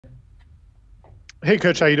Hey,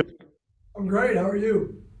 Coach, how you doing? I'm great. How are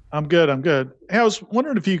you? I'm good. I'm good. Hey, I was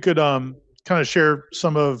wondering if you could kind of share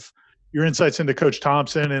some of your insights into Coach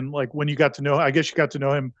Thompson and like when you got to know. I guess you got to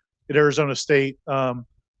know him at Arizona State. What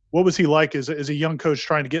was he like as a young coach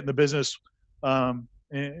trying to get in the business?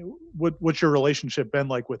 And what's your relationship been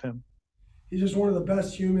like with him? He's just one of the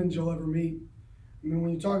best humans you'll ever meet. I mean,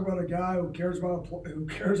 when you talk about a guy who cares about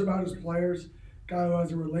his players, guy who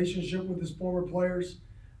has a relationship with his former players,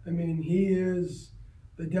 I mean, he is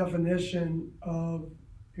the definition of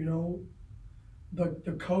you know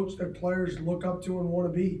the coach that players look up to and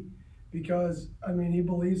want to be, because I mean, he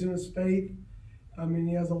believes in his faith. I mean,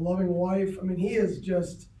 he has a loving wife. I mean, he is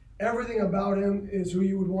just everything about him is who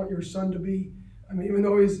you would want your son to be. I mean, even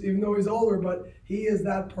though he's older, but he is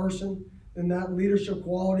that person and that leadership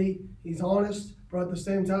quality. He's honest, but at the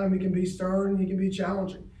same time, he can be stern. He can be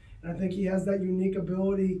challenging, and I think he has that unique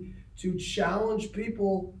ability to challenge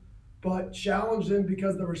people, but challenge them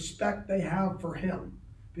because the respect they have for him,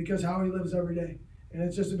 because how he lives every day. And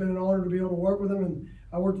it's just been an honor to be able to work with him. And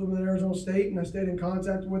I worked with him at Arizona State, and I stayed in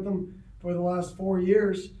contact with him for the last 4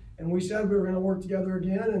 years, and we said we were going to work together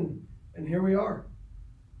again, and here we are.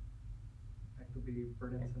 Next will be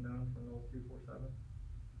Brendan Simone from Noles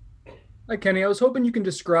 347. Hi, Kenny. I was hoping you can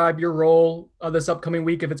describe your role this upcoming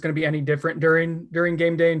week, if it's going to be any different during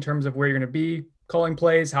game day in terms of where you're going to be calling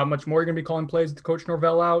plays, how much more you're going to be calling plays with Coach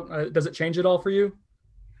Norvell out. Does it change at all for you?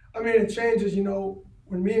 I mean, it changes,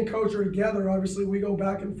 when me and Coach are together, obviously we go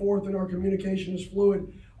back and forth and our communication is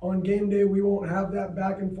fluid. On game day, we won't have that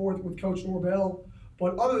back and forth with Coach Norvell.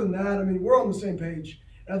 But other than that, I mean, we're on the same page.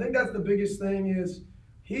 And I think that's the biggest thing is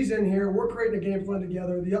he's in here, we're creating a game plan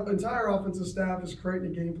together. The entire offensive staff is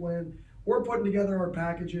creating a game plan. We're putting together our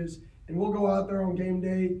packages, and we'll go out there on game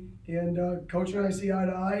day, and Coach and I see eye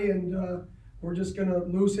to eye, and we're just going to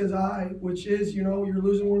lose his eye, which is, you're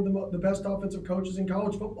losing one of the best offensive coaches in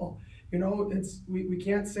college football. We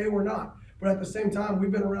can't say we're not. But at the same time,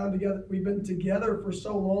 we've been around together. We've been together for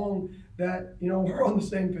so long that, we're on the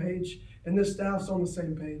same page, and this staff's on the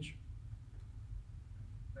same page.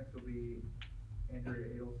 Next will be Andrea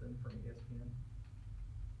Adelson from ESPN.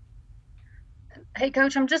 Hey,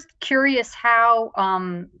 Coach, I'm just curious how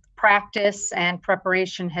practice and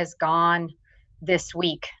preparation has gone this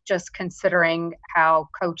week, just considering how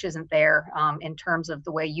Coach isn't there in terms of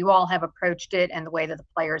the way you all have approached it and the way that the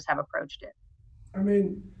players have approached it. I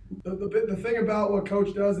mean, the thing about what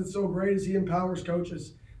Coach does that's so great is he empowers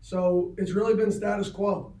coaches. So it's really been status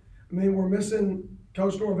quo. I mean, we're missing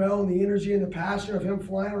Coach Norvell and the energy and the passion of him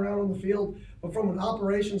flying around on the field. But from an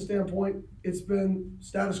operation standpoint, it's been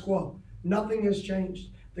status quo. Nothing has changed.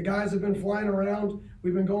 The guys have been flying around.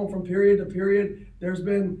 We've been going from period to period.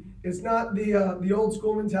 It's not the old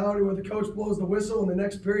school mentality where the coach blows the whistle and the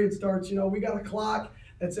next period starts. We got a clock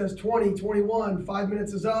that says 20, 21, 5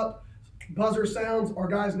 minutes is up, buzzer sounds, our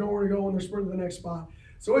guys know where to go when they're sprinting to the next spot.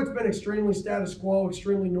 So it's been extremely status quo,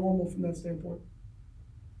 extremely normal from that standpoint.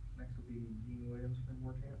 Next will be Dean Williams from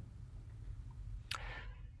Warchant.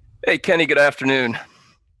 Hey, Kenny, good afternoon.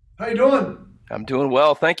 How you doing? I'm doing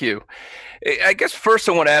well, thank you. I guess first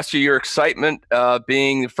I want to ask you your excitement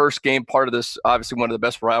being the first game part of this, obviously one of the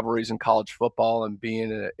best rivalries in college football, and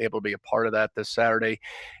being able to be a part of that this Saturday.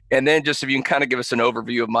 And then just if you can kind of give us an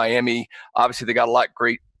overview of Miami. Obviously they got a lot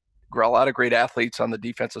of great athletes on the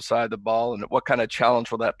defensive side of the ball, and what kind of challenge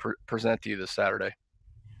will that present to you this Saturday?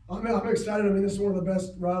 I'm excited. I mean, this is one of the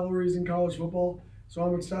best rivalries in college football, so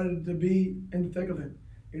I'm excited to be in the thick of it.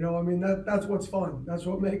 I mean, that's what's fun. That's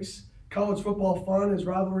what makes college football fun is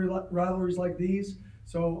rivalries like these.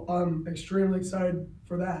 So I'm extremely excited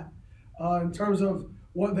for that. In terms of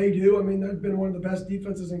what they do, I mean, they've been one of the best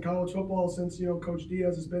defenses in college football since Coach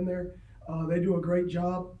Diaz has been there. They do a great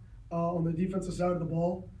job on the defensive side of the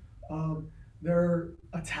ball. They're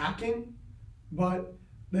attacking, but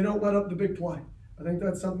they don't let up the big play. I think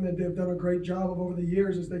that's something that they've done a great job of over the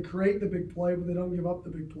years is they create the big play, but they don't give up the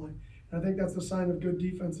big play. And I think that's the sign of good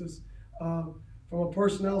defenses. From a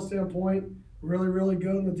personnel standpoint, really, really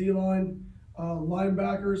good on the D-line.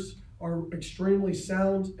 Linebackers are extremely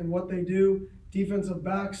sound in what they do. Defensive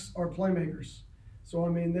backs are playmakers. So, I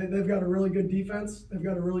mean, they've got a really good defense. They've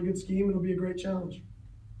got a really good scheme. It'll be a great challenge.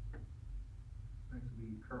 Next will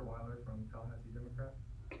be Kurt Weiler from Tallahassee Democrat.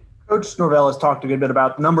 Coach Norvell has talked a good bit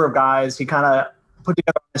about the number of guys he kind of put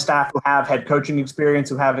together on the staff who have had coaching experience,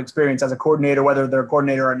 who have experience as a coordinator, whether they're a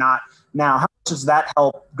coordinator or not. Now, how much does that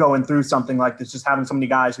help going through something like this, just having so many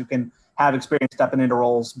guys who can have experience stepping into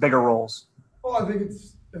roles, bigger roles? Well, I think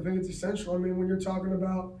it's essential. I mean, when you're talking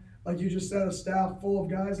about, like you just said, a staff full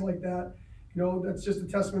of guys like that, that's just a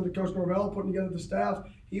testament to Coach Norvell putting together the staff.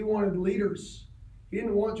 He wanted leaders. He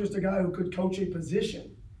didn't want just a guy who could coach a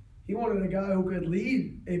position. He wanted a guy who could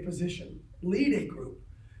lead a position, lead a group.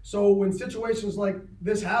 So when situations like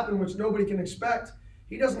this happen, which nobody can expect,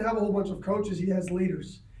 he doesn't have a whole bunch of coaches, he has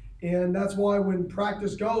leaders. And that's why when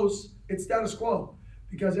practice goes, it's status quo,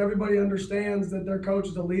 because everybody understands that their coach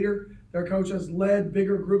is a leader. Their coach has led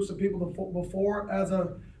bigger groups of people before as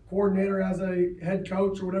a coordinator, as a head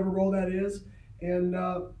coach, or whatever role that is. And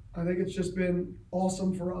I think it's just been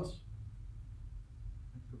awesome for us.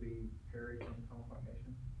 Next will be Harry from Tomahawk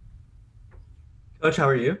Nation. Coach, how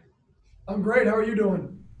are you? I'm great. How are you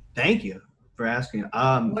doing? Thank you for asking.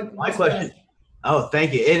 Like My question. Oh,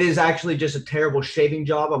 thank you. It is actually just a terrible shaving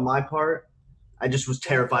job on my part. I just was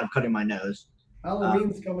terrified of cutting my nose.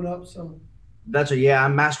 Halloween's coming up, so. Yeah,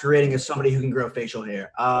 I'm masquerading as somebody who can grow facial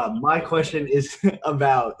hair. My question is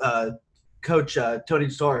about Coach Tony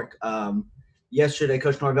Stark. Yesterday,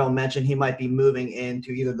 Coach Norvell mentioned he might be moving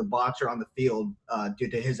into either the box or on the field due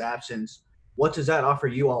to his absence. What does that offer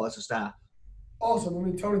you all as a staff? Awesome. I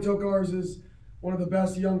mean, Tony Tokarz is one of the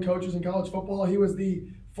best young coaches in college football. He was the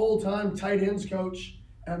full-time tight ends coach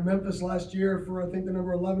at Memphis last year for, I think, the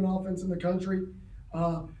number 11 offense in the country.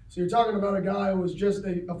 So you're talking about a guy who was just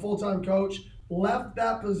a full-time coach, left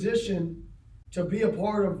that position to be a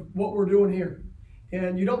part of what we're doing here.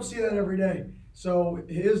 And you don't see that every day. So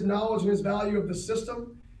his knowledge and his value of the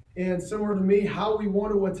system, and similar to me, how we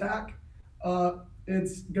want to attack,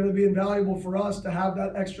 it's going to be invaluable for us to have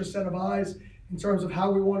that extra set of eyes in terms of how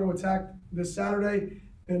we want to attack this Saturday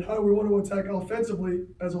and how we want to attack offensively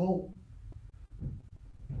as a whole.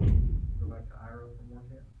 Go back to Ira from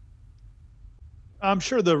Warchant. I'm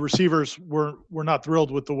sure the receivers were not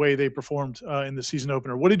thrilled with the way they performed in the season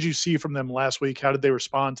opener. What did you see from them last week? How did they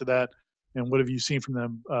respond to that? And what have you seen from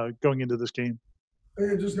them going into this game?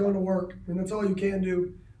 They're just going to work. I mean, that's all you can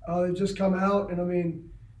do. They've just come out, and I mean,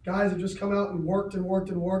 guys have just come out and worked and worked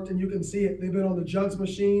and worked, and you can see it. They've been on the jugs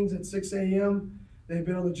machines at 6 a.m. They've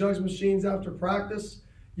been on the jugs machines after practice.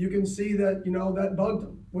 You can see that, you know, that bugged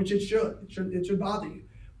them, which it should. It should bother you.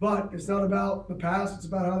 But it's not about the past. It's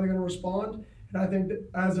about how they're going to respond. And I think that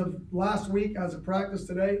as of last week, as of practice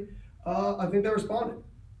today, I think they responded.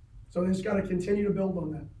 So they just got to continue to build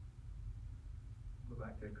on that. Go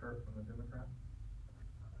back to Kurt from the Democrat.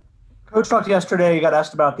 Coach talked yesterday. He got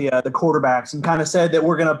asked about the quarterbacks and kind of said that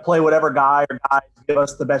we're going to play whatever guy or guys give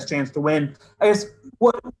us the best chance to win. I guess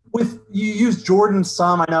you used Jordan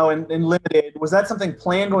some, I know, in limited. Was that something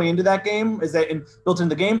planned going into that game? Is that built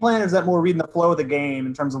into the game plan, or is that more reading the flow of the game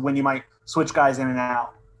in terms of when you might switch guys in and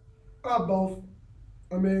out? Both.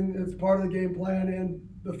 I mean, it's part of the game plan and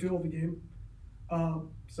the feel of the game.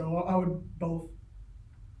 So I would both.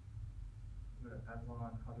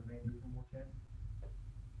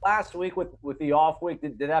 Last week with the off week,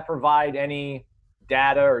 did that provide any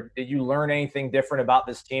data, or did you learn anything different about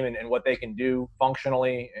this team and what they can do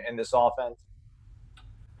functionally in this offense?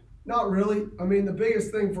 Not really. I mean, the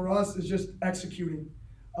biggest thing for us is just executing.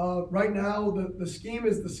 Right now, the scheme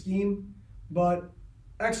is the scheme, but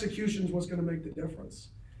execution is what's going to make the difference.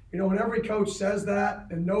 You know, and every coach says that,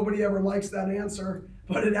 and nobody ever likes that answer,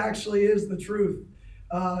 but it actually is the truth.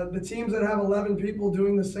 The teams that have 11 people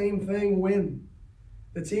doing the same thing win.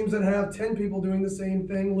 The teams that have 10 people doing the same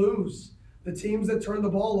thing lose. The teams that turn the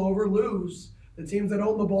ball over lose. The teams that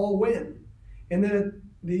own the ball win. And then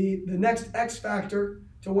the next X factor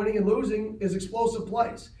to winning and losing is explosive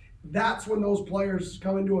plays. That's when those players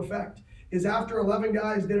come into effect, is after 11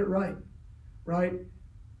 guys did it right?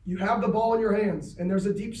 You have the ball in your hands, and there's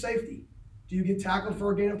a deep safety. Do you get tackled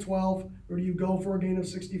for a gain of 12, or do you go for a gain of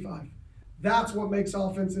 65? That's what makes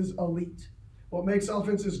offenses elite. What makes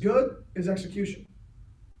offenses good is execution.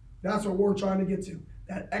 That's what we're trying to get to,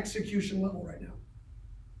 that execution level right now.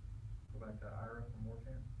 Go back to Ira from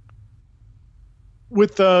Warchant.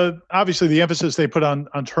 With obviously the emphasis they put on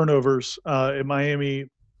turnovers in Miami,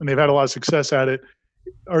 and they've had a lot of success at it,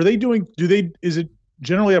 is it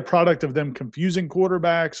generally a product of them confusing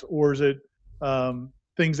quarterbacks, or is it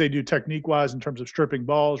things they do technique-wise in terms of stripping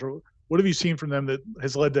balls? Or what have you seen from them that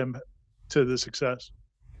has led them to the success?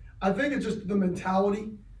 I think it's just the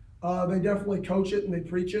mentality. They definitely coach it and they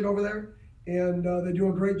preach it over there. And they do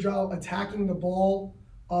a great job attacking the ball,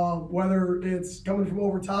 whether it's coming from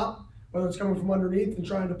over top, whether it's coming from underneath and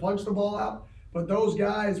trying to punch the ball out. But those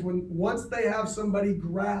guys, once they have somebody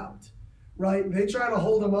grabbed, right, they try to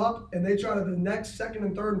hold them up, and they try to, the next second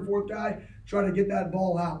and third and fourth guy, try to get that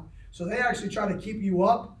ball out. So they actually try to keep you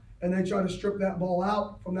up, and they try to strip that ball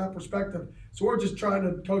out from that perspective. So we're just trying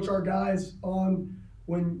to coach our guys on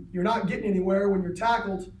when you're not getting anywhere, when you're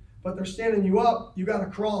tackled, but they're standing you up, you got to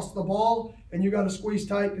cross the ball, and you got to squeeze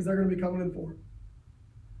tight because they're going to be coming in for it.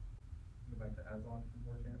 Go back to Aslan.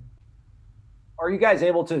 Are you guys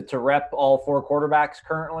able to rep all 4 quarterbacks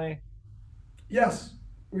currently? Yes,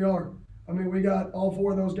 we are. I mean, we got all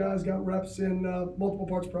 4 of those guys got reps in multiple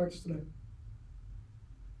parts of practice today.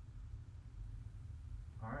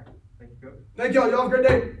 All right. Thank you, Coach. Thank y'all. Y'all have a great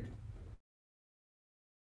day.